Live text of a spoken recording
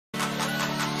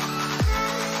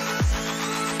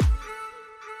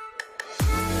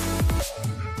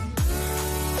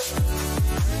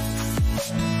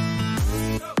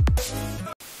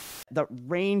the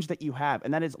range that you have,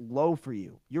 and that is low for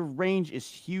you. Your range is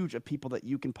huge of people that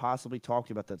you can possibly talk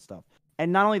to about that stuff.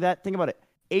 And not only that, think about it.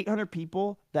 800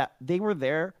 people that they were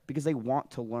there because they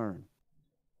want to learn.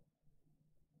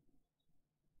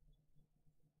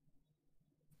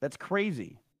 That's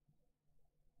crazy.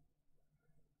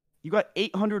 You got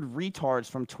 800 retards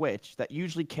from Twitch that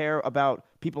usually care about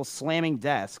people slamming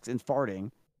desks and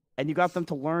farting, and you got them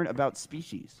to learn about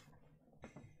species.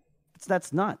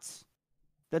 That's nuts.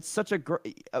 That's such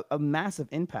a massive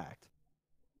impact.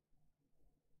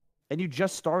 And you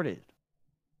just started.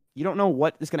 You don't know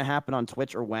what is going to happen on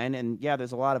Twitch or when, and yeah,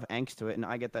 there's a lot of angst to it, and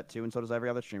I get that too, and so does every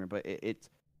other streamer, but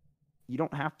you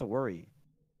don't have to worry.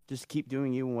 Just keep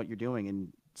doing you and what you're doing,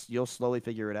 and you'll slowly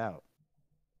figure it out.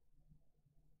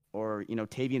 Or, you know,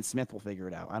 Tavian Smith will figure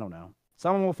it out. I don't know.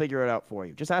 Someone will figure it out for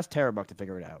you. Just ask Terabuck to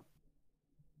figure it out.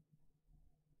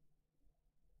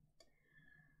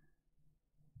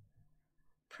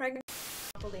 Pregnant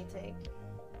take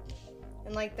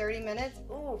in like 30 minutes.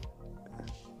 Ooh.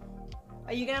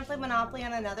 Are you gonna play Monopoly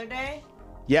on another day?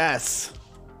 Yes.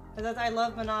 Because I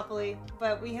love Monopoly,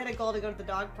 but we had a goal to go to the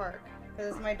dog park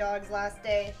because it's my dog's last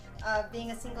day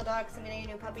being a single dog. So I'm getting a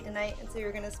new puppy tonight, and so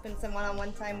you're gonna spend some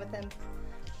one-on-one time with him.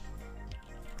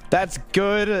 That's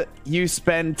good. You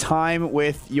spend time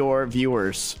with your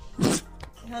viewers.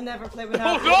 I'll never play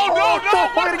Monopoly. No!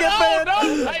 We're gonna get banned.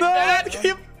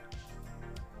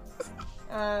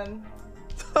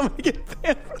 I'm gonna get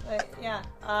banned. Yeah.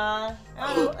 I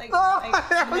don't know. Like,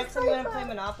 next time I'm gonna play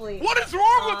Monopoly. What is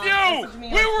wrong with you?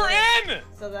 We were in.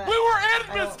 So that we were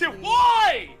in, Biscuit.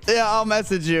 Why? Yeah, I'll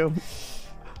message you.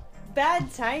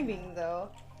 Bad timing, though.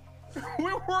 We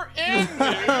were in, dude.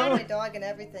 My dog and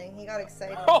everything. He got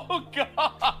excited. Oh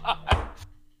God!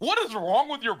 What is wrong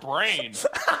with your brain? It's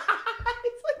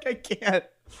like I can't.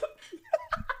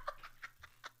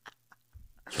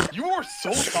 You are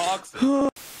so toxic. Okay.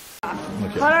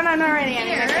 Hold on, I'm not ready. I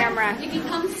need my camera. You can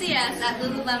come see us at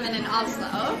Lululemon in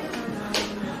Oslo.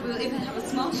 We'll even have a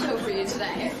small show for you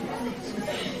today.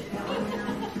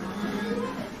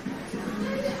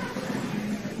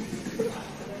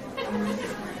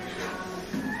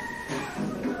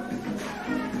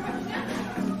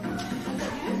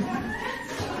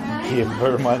 Give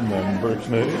her my number,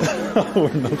 Knut.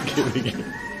 We're not kidding you.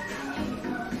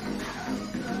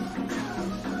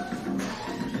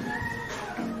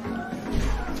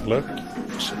 Look,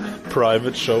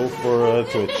 private show for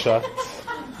Twitch chat.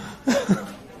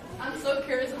 I'm so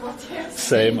curious about what you're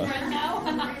Same. right now.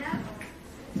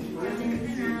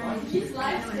 He's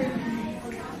live streaming.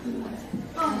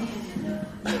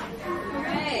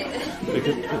 Alright.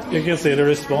 You can see the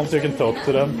response, you can talk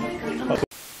to them.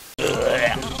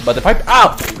 But the pipe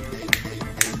up!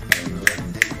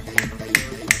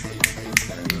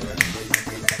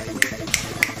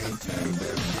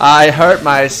 I hurt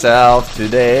myself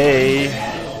today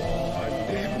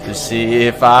to see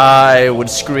if I would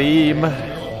scream. I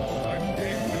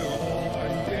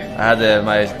had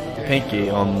my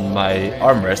pinky on my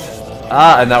armrest.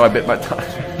 And now I bit my tongue.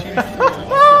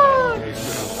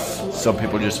 Some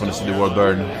people just want to see the world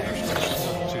burn.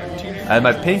 I had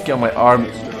my pinky on my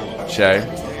armrest.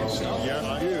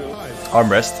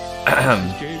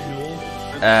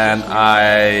 And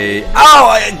I... Oh!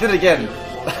 I did it again!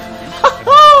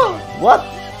 What?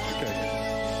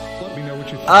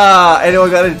 Anyone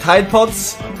got any Tide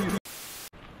Pods?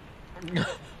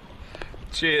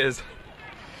 Cheers.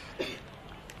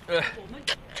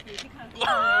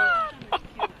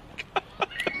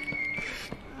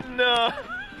 No.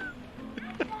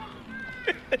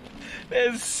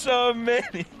 There's so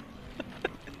many.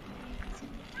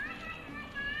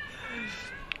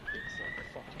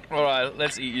 Alright,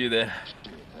 let's eat you there.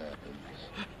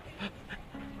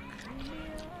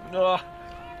 Oh,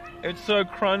 it's so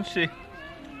crunchy.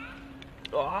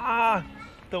 Ah,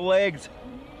 the legs.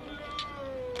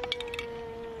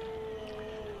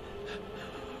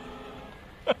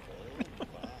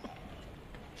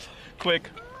 Quick,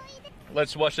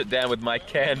 let's wash it down with my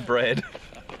canned bread.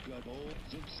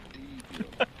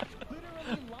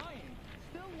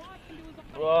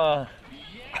 Oh.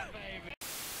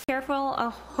 Careful, a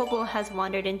hobo has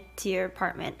wandered into your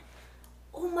apartment.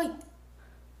 Oh my...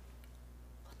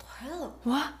 What the hell?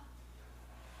 What?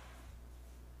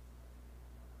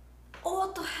 Oh,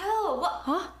 what the hell? What?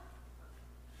 Huh?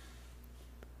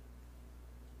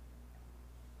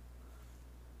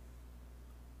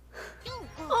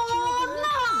 Oh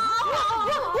no!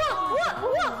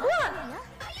 What?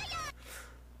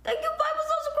 Thank you, 5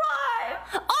 subscribe!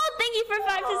 Oh, thank you for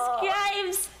 5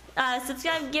 subscribes!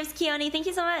 Subscribe gives Keone, thank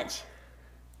you so much.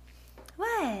 What?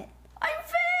 I'm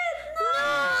fat! No,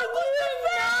 you're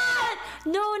not!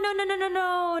 No,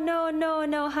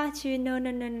 Hachu,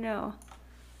 no.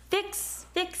 Fix.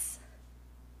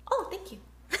 Oh, thank you.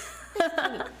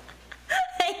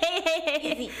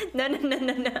 Hey. No. Easy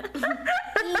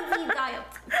diet.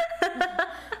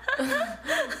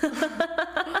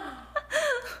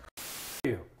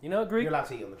 You know, Greek. You're allowed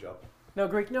to eat on the job. No,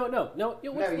 Greek. No. You know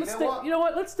what? You know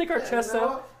what? Let's stick our chests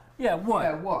out. Yeah. What?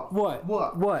 Yeah, what?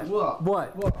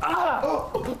 What? Ah!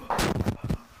 Oh.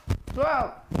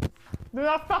 Bro, do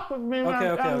not fuck with me.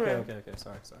 Okay.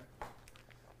 Sorry.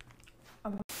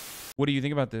 What do you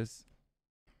think about this?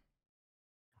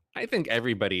 I think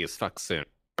everybody is fucked soon.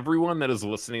 Everyone that is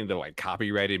listening to like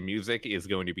copyrighted music is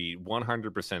going to be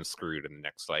 100% screwed in the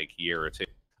next like year or two.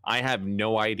 I have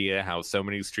no idea how so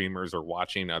many streamers are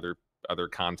watching other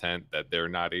content that they're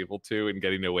not able to and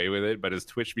getting away with it. But as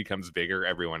Twitch becomes bigger,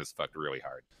 everyone is fucked really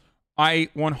hard. I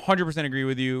 100% agree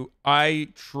with you. I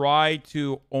try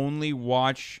to only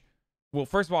watch. Well,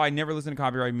 first of all, I never listen to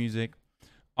copyright music.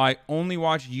 I only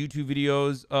watch YouTube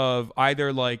videos of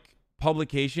either like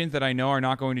publications that I know are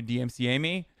not going to DMCA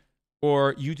me,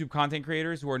 or YouTube content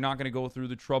creators who are not going to go through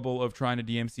the trouble of trying to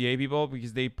DMCA people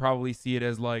because they probably see it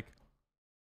as like,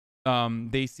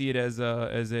 they see it as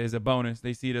a bonus.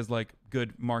 They see it as like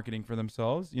good marketing for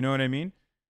themselves. You know what I mean?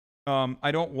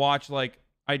 I don't watch like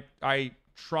I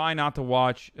try not to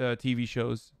watch TV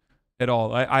shows at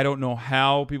all. I don't know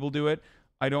how people do it.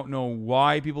 I don't know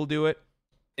why people do it.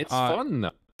 It's fun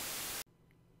though.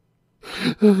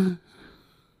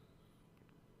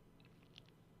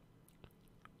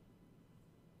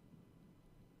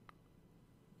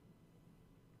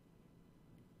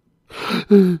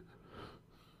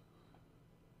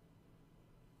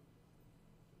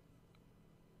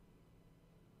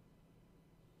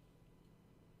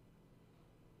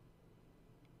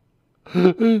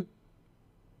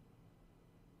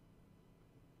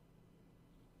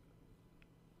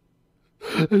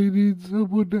 I need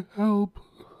someone to help.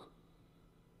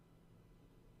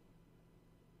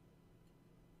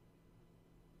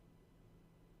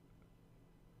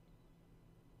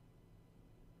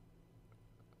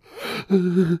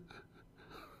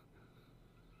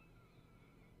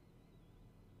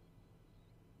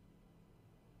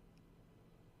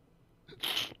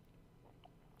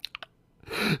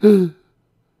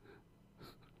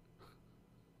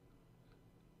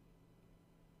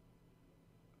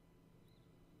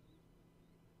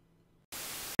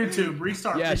 YouTube,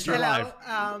 restart. Yes, you're live.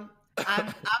 I'm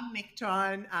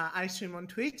Nickton. I stream on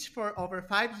Twitch for over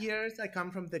 5 years. I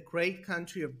come from the great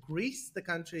country of Greece, the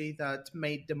country that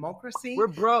made democracy. We're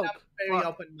broke. I'm a very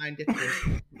open-minded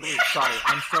person. Sorry,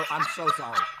 I'm so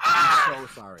sorry. I'm so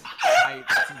sorry. I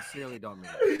sincerely don't mean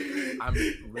it. I'm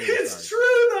really It's sorry.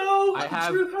 true though. I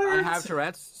Truth hurts. have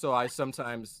Tourette's, so I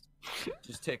sometimes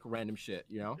just take random shit.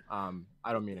 You know,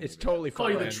 I don't mean it. It's totally Call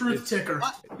fine. you the truth ticker.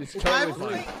 It's Why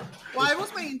totally was fine. why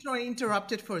was my intro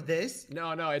interrupted for this?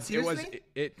 No, it Seriously?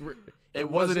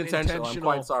 wasn't intentional. I'm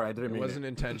quite sorry. I didn't It mean wasn't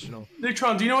intentional.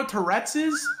 Neutron, do you know what Tourette's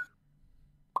is?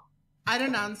 I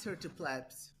don't answer to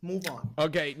plebs. Move on.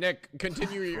 Okay, Nick,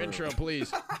 continue your intro,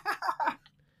 please.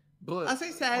 As I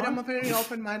said, I'm a very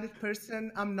open-minded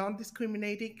person. I'm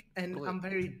non-discriminating, and I'm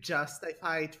very just. I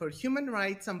fight for human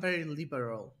rights. I'm very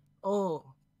liberal. Oh,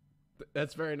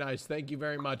 That's very nice. Thank you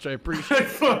very much. I appreciate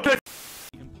it.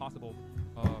 Impossible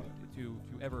to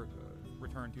ever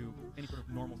return to any sort of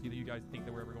normalcy that you guys think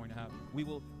that we're ever going to have. We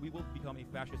will become a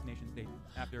fascist nation state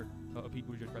after a Pete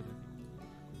Buttigieg presidency.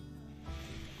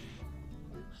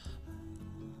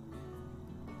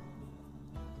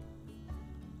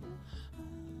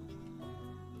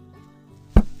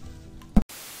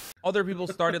 Other people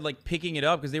started like picking it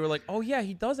up because they were like, "Oh yeah,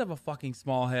 he does have a fucking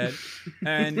small head,"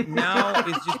 and now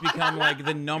it's just become like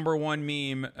the #1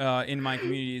 meme in my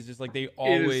community. It's just like they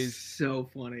always. It is so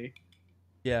funny.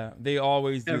 Yeah, they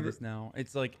always do this now.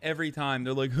 It's like every time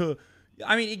they're like, huh.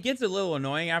 I mean, it gets a little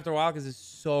annoying after a while because it's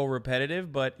so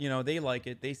repetitive. But you know, they like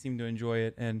it. They seem to enjoy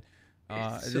it, and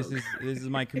this is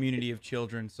my community of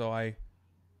children. So I,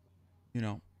 you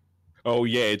know. Oh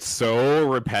yeah, it's so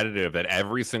repetitive that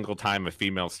every single time a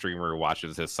female streamer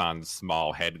watches Hassan's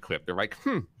small head clip, they're like,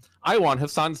 I want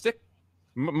Hassan's dick.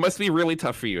 Must be really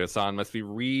tough for you, Hassan. Must be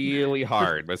really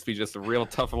hard. Must be just a real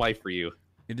tough life for you.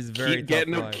 It is very tough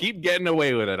life. Keep getting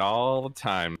away with it all the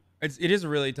time. It is a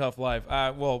really tough life.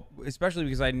 Well, especially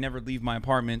because I never leave my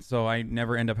apartment, so I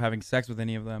never end up having sex with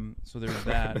any of them. So there's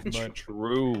that. But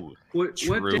True. What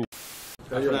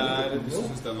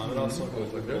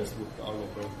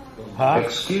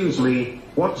Excuse me,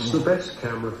 what's the best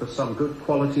camera for some good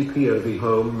quality POV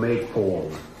homemade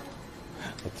porn?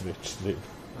 Twitch, dude.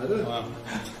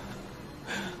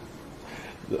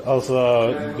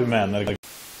 alltså, du menar...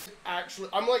 Actually,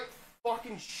 I'm like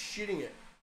fucking shitting it.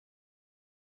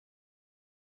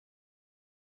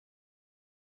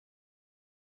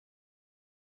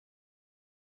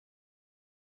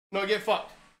 No, get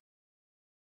fucked.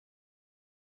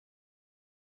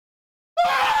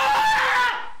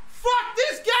 Ah! Fuck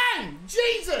this game!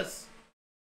 Jesus!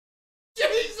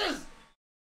 Jesus!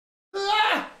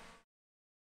 Ah!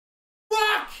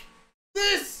 Fuck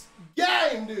this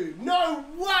game, dude! No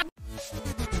way!